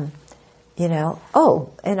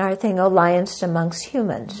 in our thing, lions amongst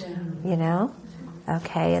humans,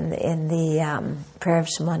 okay, in the prayer of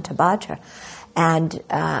Samantabhadra. And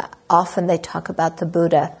often they talk about the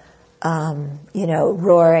Buddha,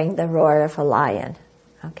 roaring the roar of a lion,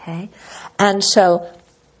 okay? And so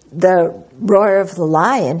the roar of the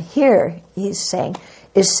lion here, is saying,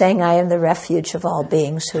 I am the refuge of all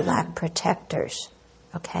beings who lack protectors,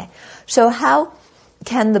 okay? So how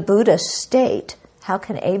can a Buddha state, I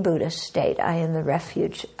am the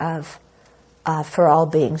refuge for all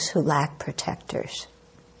beings who lack protectors?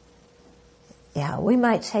 Yeah, we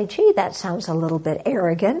might say, gee, that sounds a little bit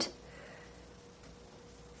arrogant.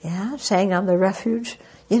 Yeah, saying I'm the refuge.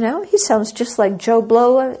 He sounds just like Joe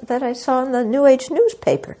Blow that I saw in the New Age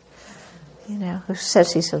newspaper, who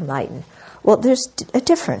says he's enlightened. Well, there's a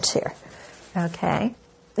difference here, okay?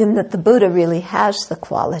 In that the Buddha really has the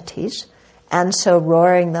qualities. And so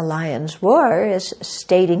roaring the lion's roar is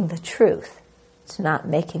stating the truth. It's not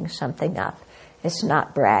making something up. It's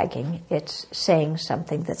not bragging. It's saying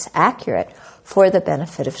something that's accurate for the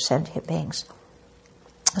benefit of sentient beings.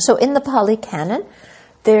 So in the Pali Canon,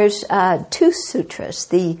 there's 2 sutras.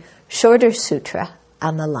 The shorter sutra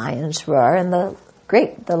on the lion's roar and the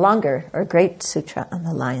longer or great sutra on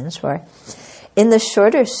the lion's roar. In the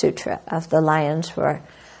shorter sutra of the lion's roar,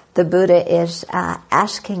 the Buddha is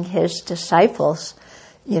asking his disciples,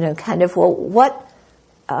 when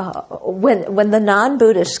the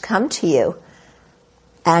non-Buddhists come to you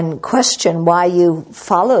and question why you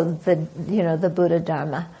follow the Buddha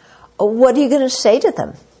Dharma, what are you going to say to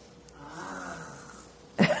them?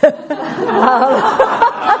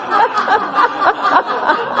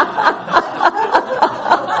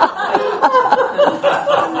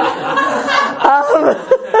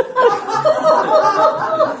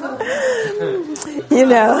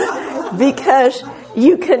 Because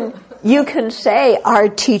you can say our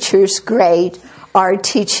teacher's great, our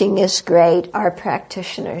teaching is great, our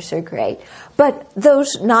practitioners are great. But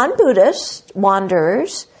those non-Buddhist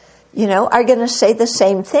wanderers, are going to say the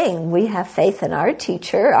same thing. We have faith in our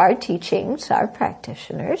teacher, our teachings, our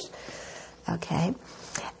practitioners. Okay?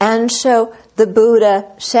 And so the Buddha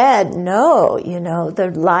said, no,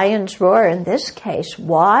 the lion's roar in this case,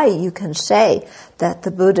 why you can say that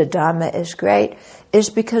the Buddha Dharma is great is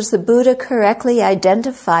because the Buddha correctly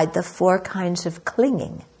identified the 4 kinds of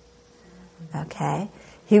clinging. Okay?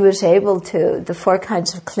 He was able to, the 4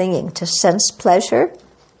 kinds of clinging, to sense pleasure,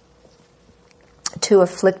 to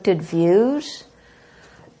afflicted views,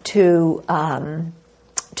 to a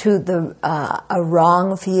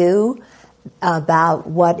wrong view about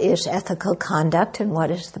what is ethical conduct and what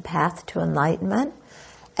is the path to enlightenment,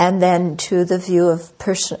 and then to the view of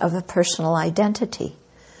a personal identity.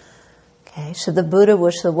 Okay, so the Buddha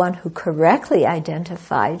was the one who correctly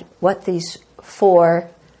identified what these 4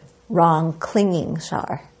 wrong clingings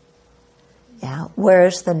are. Yeah,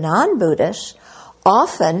 whereas the non-Buddhists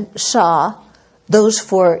often saw those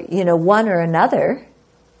 4, one or another,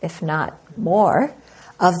 if not more,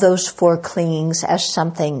 of those 4 clingings as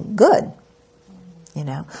something good.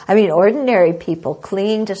 Ordinary people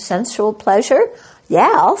clinging to sensual pleasure, yeah,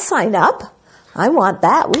 I'll sign up. I want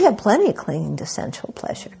that. We have plenty of clinging to sensual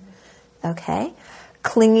pleasure. Okay?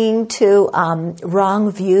 Clinging to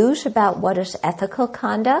wrong views about what is ethical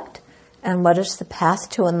conduct and what is the path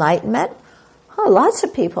to enlightenment. Oh, lots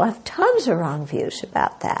of people have tons of wrong views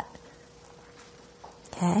about that.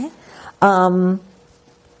 Okay?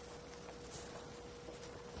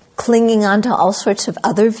 Clinging on to all sorts of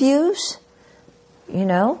other views,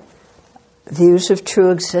 views of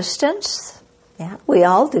true existence. Yeah, we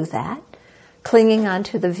all do that. Clinging on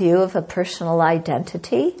to the view of a personal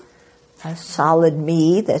identity, a solid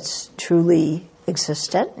me that's truly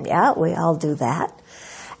existent. Yeah, we all do that.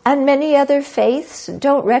 And many other faiths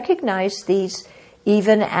don't recognize these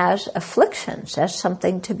even as afflictions, as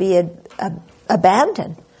something to be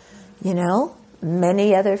abandoned.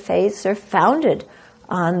 Many other faiths are founded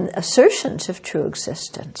on assertions of true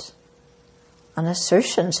existence, on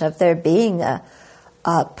assertions of there being a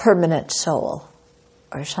permanent soul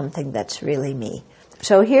or something that's really me.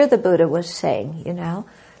 So here the Buddha was saying,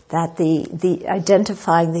 that the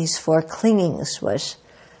identifying these 4 clingings was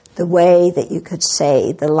the way that you could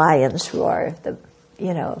say the lion's roar,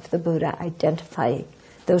 of the Buddha identifying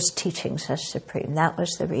those teachings as supreme. That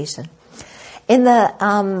was the reason. In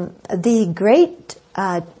the great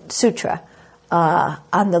sutra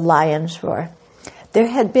on the lion's roar, there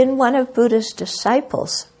had been one of Buddha's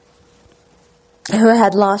disciples who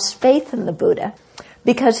had lost faith in the Buddha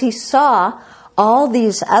because he saw all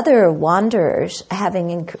these other wanderers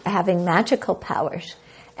having magical powers.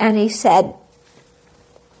 And he said,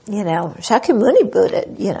 Shakyamuni Buddha,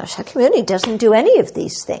 Shakyamuni doesn't do any of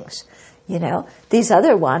these things. These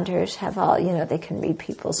other wanderers have all, they can read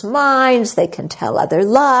people's minds, they can tell other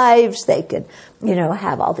lives, they can,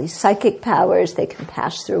 have all these psychic powers, they can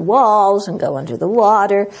pass through walls and go under the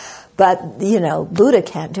water. But, Buddha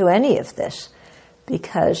can't do any of this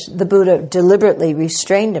because the Buddha deliberately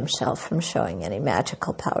restrained himself from showing any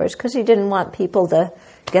magical powers because he didn't want people to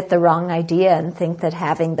get the wrong idea and think that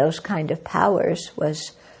having those kind of powers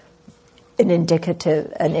was an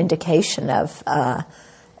indication of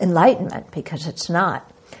enlightenment, because it's not.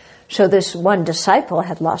 So this one disciple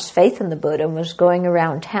had lost faith in the Buddha and was going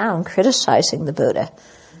around town criticizing the Buddha,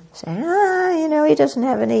 saying, he doesn't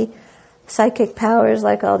have any psychic powers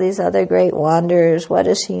like all these other great wanderers. What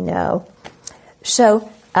does he know? So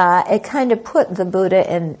it kind of put the Buddha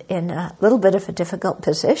in a little bit of a difficult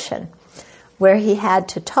position where he had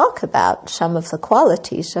to talk about some of the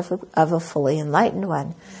qualities of a fully enlightened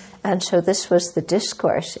one. And so this was the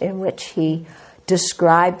discourse in which he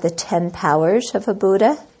described the 10 powers of a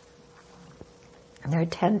Buddha. And there are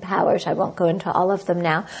 10 powers. I won't go into all of them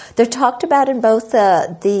now. They're talked about in both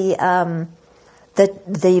the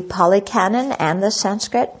Pali Canon and the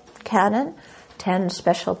Sanskrit Canon. 10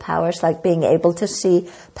 special powers, like being able to see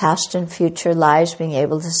past and future lives, being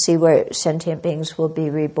able to see where sentient beings will be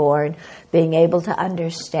reborn, being able to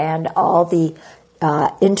understand all the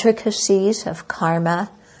intricacies of karma,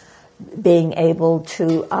 being able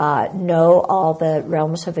to know all the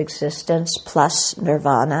realms of existence plus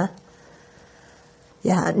nirvana.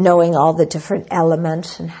 Yeah, knowing all the different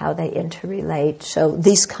elements and how they interrelate. So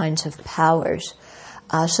these kinds of powers.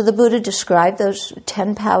 So the Buddha described those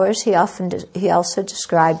 10 powers. He also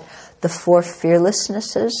described the 4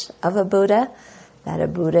 fearlessnesses of a Buddha. That a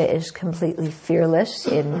Buddha is completely fearless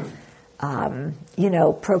in,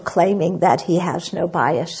 proclaiming that he has no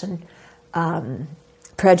bias and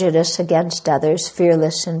prejudice against others.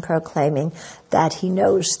 Fearless in proclaiming that he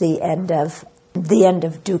knows the end of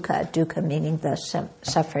dukkha. Dukkha meaning the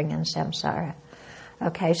suffering in samsara.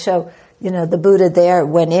 Okay, so, the Buddha there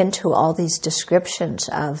went into all these descriptions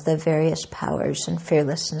of the various powers and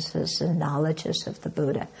fearlessnesses and knowledges of the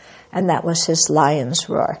Buddha. And that was his lion's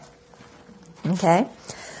roar. Okay?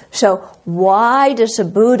 So why does a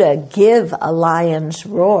Buddha give a lion's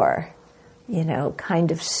roar?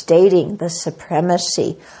 Kind of stating the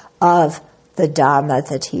supremacy of the Dhamma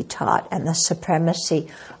that he taught and the supremacy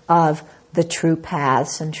of the true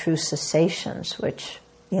paths and true cessations, which,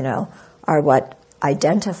 are what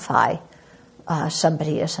identify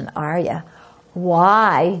somebody as an Arya.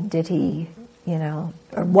 Why did he,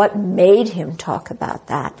 or what made him talk about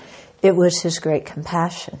that? It was his great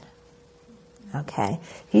compassion. Okay?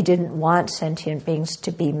 He didn't want sentient beings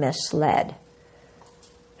to be misled.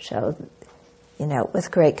 So,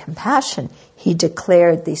 with great compassion, he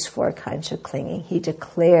declared these 4 kinds of clinging. He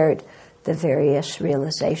declared the various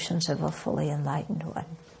realizations of a fully enlightened one.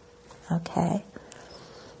 Okay?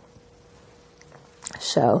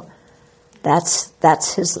 So,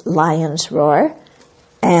 that's his lion's roar,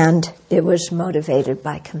 and it was motivated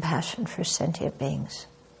by compassion for sentient beings.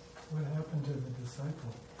 What happened to the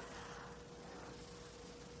disciple?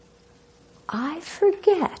 I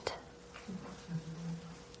forget.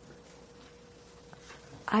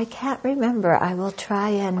 I can't remember. I will try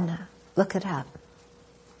and look it up.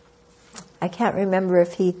 I can't remember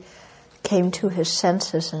if he came to his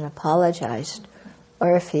senses and apologized,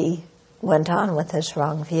 or if he went on with his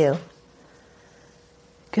wrong view.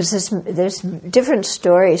 Because there's different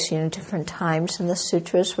stories, different times in the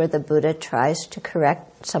sutras where the Buddha tries to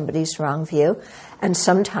correct somebody's wrong view, and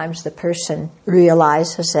sometimes the person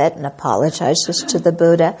realizes it and apologizes to the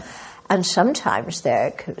Buddha, and sometimes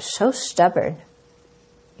they're so stubborn,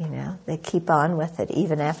 they keep on with it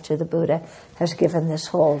even after the Buddha has given this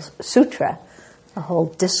whole sutra, a whole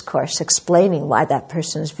discourse explaining why that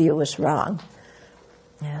person's view was wrong.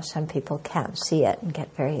 Some people can't see it and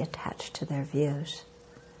get very attached to their views.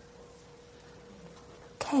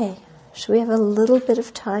 Okay, so we have a little bit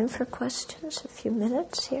of time for questions, a few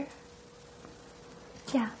minutes here.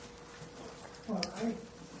 Yeah. Well, I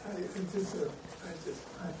just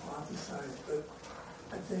hypothesize, but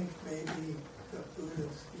I think maybe the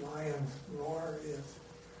Buddha's lion's roar is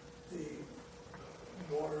the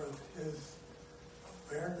roar of his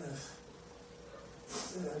awareness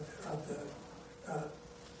of the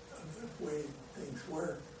way things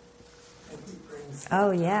work, and he brings.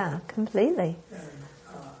 Oh yeah, completely. And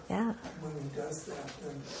yeah. When he does that,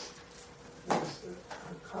 then there's a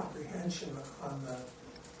comprehension on the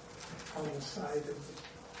side of the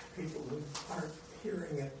people who aren't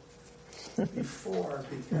hearing it before,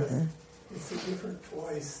 because it's a different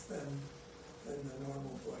voice than the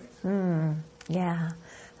normal voice. Yeah.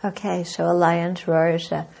 Okay, so a lion's roar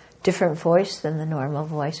is a different voice than the normal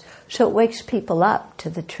voice. So it wakes people up to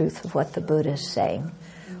the truth of what the Buddha is saying,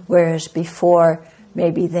 whereas before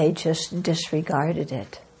maybe they just disregarded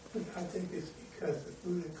it. I think it's because the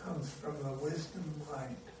Buddha comes from the wisdom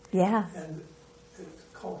mind. Yeah. And it's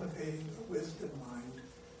cultivating the wisdom mind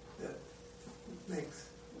that makes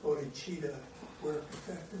bodhicitta work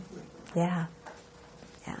effectively. Yeah.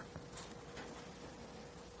 Yeah.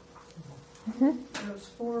 Those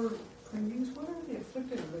 4 clingings, what are the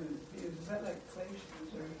afflicted views? Is that like clay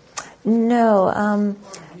shoes No, or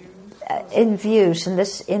views? in views. In the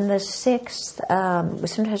 6th,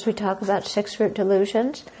 sometimes we talk about 6 root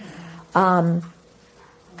delusions. 2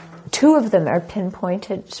 of them are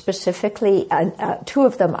pinpointed specifically. 2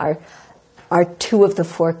 of them are 2 of the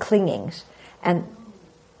 4 clingings, and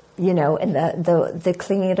in the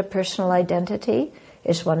clinging to personal identity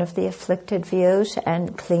is one of the afflicted views,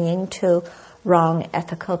 and clinging to wrong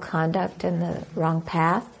ethical conduct and the wrong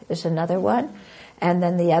path is another one, and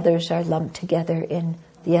then the others are lumped together in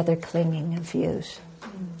the other clinging of views.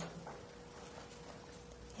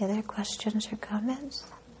 Any other questions or comments?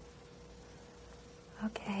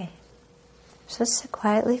 Okay. So sit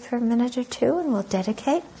quietly for a minute or 2 and we'll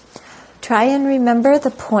dedicate. Try and remember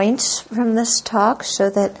the points from this talk so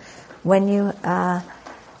that when you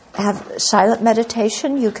have silent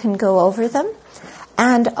meditation, you can go over them.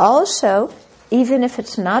 And also, even if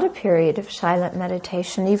it's not a period of silent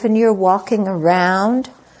meditation, even you're walking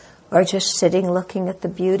around or just sitting looking at the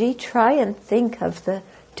beauty, try and think of the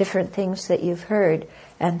different things that you've heard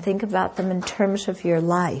and think about them in terms of your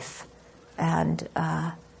life, and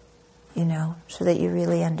so that you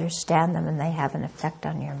really understand them and they have an effect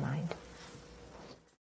on your mind.